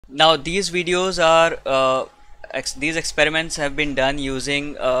Now these videos are these experiments have been done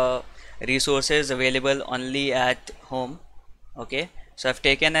using resources available only at home. Okay, so I've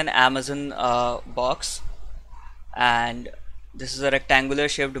taken an Amazon box, and this is a rectangular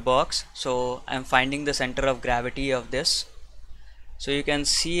shaped box. So I'm finding the center of gravity of this. So you can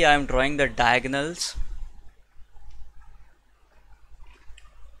see I'm drawing the diagonals.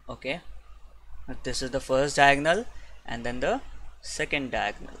 Okay, this is the first diagonal and then the second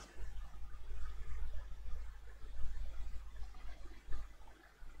diagonal.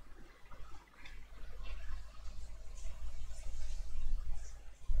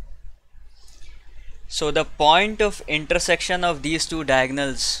 So the point of intersection of these two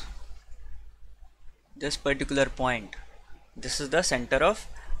diagonals, this particular point, this is the center of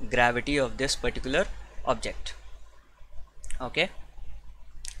gravity of this particular object. Okay,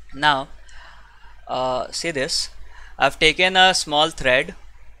 now see this, I've taken a small thread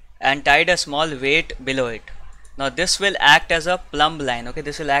and tied a small weight below it. Now this will act as a plumb line. Okay,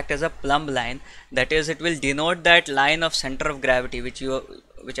 this will act as a plumb line, that is, it will denote that line of center of gravity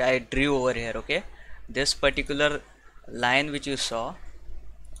which I drew over here. Okay, this particular line which you saw,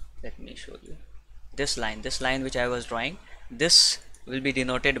 let me show you, this line which I was drawing, this will be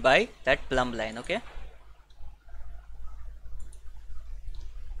denoted by that plumb line. Okay,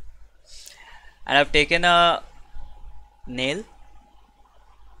 and I've taken a nail,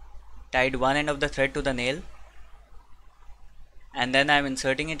 tied one end of the thread to the nail, and then I'm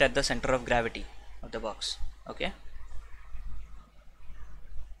inserting it at the center of gravity of the box. Okay,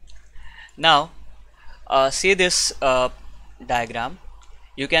 now see this diagram.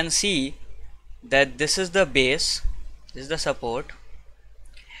 You can see that this is the base, this is the support,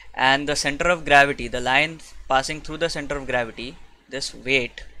 and the center of gravity, the line passing through the center of gravity, this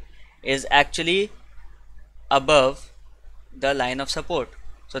weight, is actually above the line of support.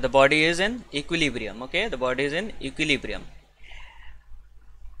 So the body is in equilibrium. Okay, the body is in equilibrium.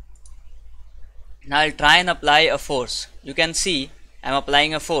 Now I'll try and apply a force. You can see I'm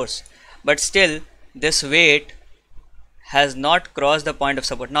applying a force, but still this weight has not crossed the point of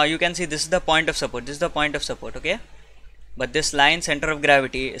support. Now you can see this is the point of support, this is the point of support. Okay, but this line center of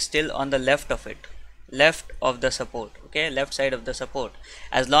gravity is still on the left of it, left of the support. Okay, left side of the support.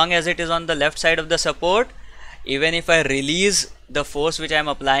 As long as it is on the left side of the support, even if I release the force which I am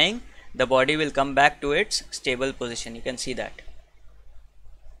applying, the body will come back to its stable position. You can see that.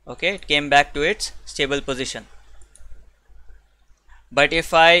 Okay, it came back to its stable position. But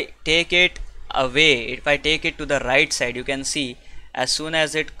if I take it away, if I take it to the right side, you can see as soon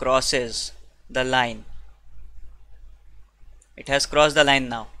as it crosses the line, it has crossed the line.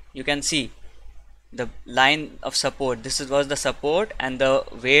 Now you can see the line of support, this was the support, and the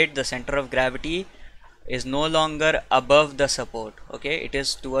weight, the center of gravity, is no longer above the support. Okay, it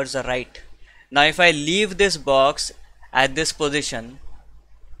is towards the right. Now if I leave this box at this position,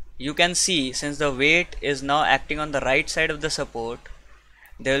 you can see since the weight is now acting on the right side of the support,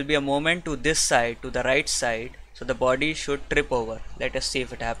 there will be a moment to this side, to the right side, so the body should trip over. Let us see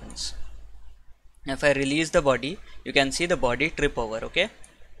if it happens. If I release the body, you can see the body trip over. Okay,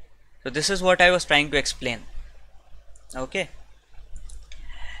 so this is what I was trying to explain. Okay,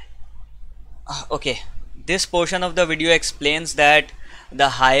 this portion of the video explains that the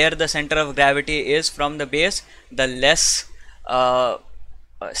higher the center of gravity is from the base, the less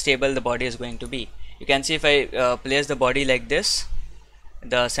stable the body is going to be. You can see if I place the body like this,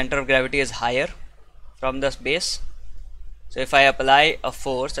 the center of gravity is higher from the base. So if I apply a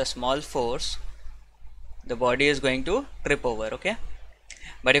force, a small force, the body is going to trip over. Okay,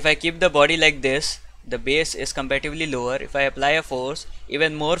 but if I keep the body like this, the base is comparatively lower. If I apply a force,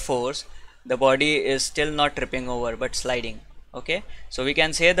 even more force, the body is still not tripping over but sliding. Okay, so we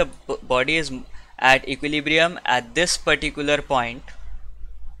can say the body is at equilibrium at this particular point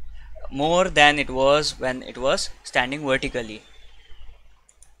more than it was when it was standing vertically.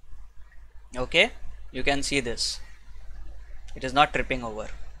 Okay, you can see this, it is not tripping over.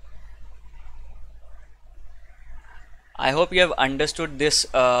 I hope you have understood this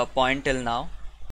point till now.